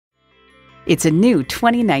It's a new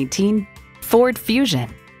 2019 Ford Fusion.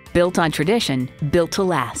 Built on tradition, built to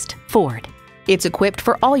last. Ford. It's equipped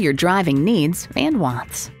for all your driving needs and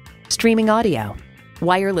wants. Streaming audio,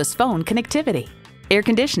 wireless phone connectivity, air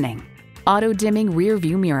conditioning, auto-dimming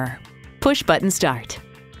rear-view mirror, push-button start,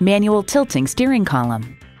 manual tilting steering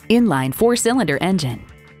column, inline 4-cylinder engine,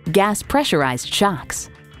 gas pressurized shocks,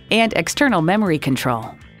 and external memory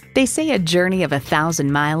control. They say a journey of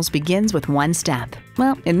 1,000 miles begins with one step.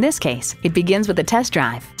 Well, in this case, it begins with a test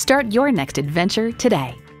drive. Start your next adventure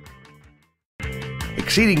today.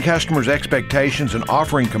 Exceeding customers' expectations and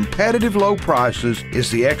offering competitive low prices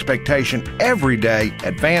is the expectation every day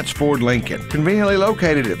at Vance Ford Lincoln, conveniently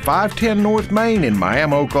located at 510 North Main in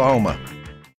Miami, Oklahoma.